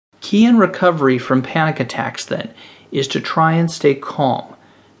key in recovery from panic attacks, then, is to try and stay calm.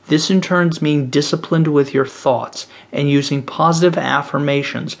 This in turn means being disciplined with your thoughts and using positive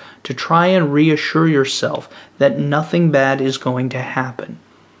affirmations to try and reassure yourself that nothing bad is going to happen.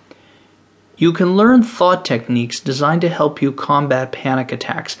 You can learn thought techniques designed to help you combat panic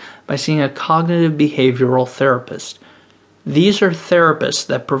attacks by seeing a cognitive behavioral therapist. These are therapists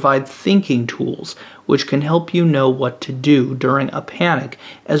that provide thinking tools which can help you know what to do during a panic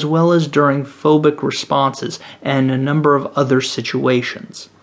as well as during phobic responses and a number of other situations.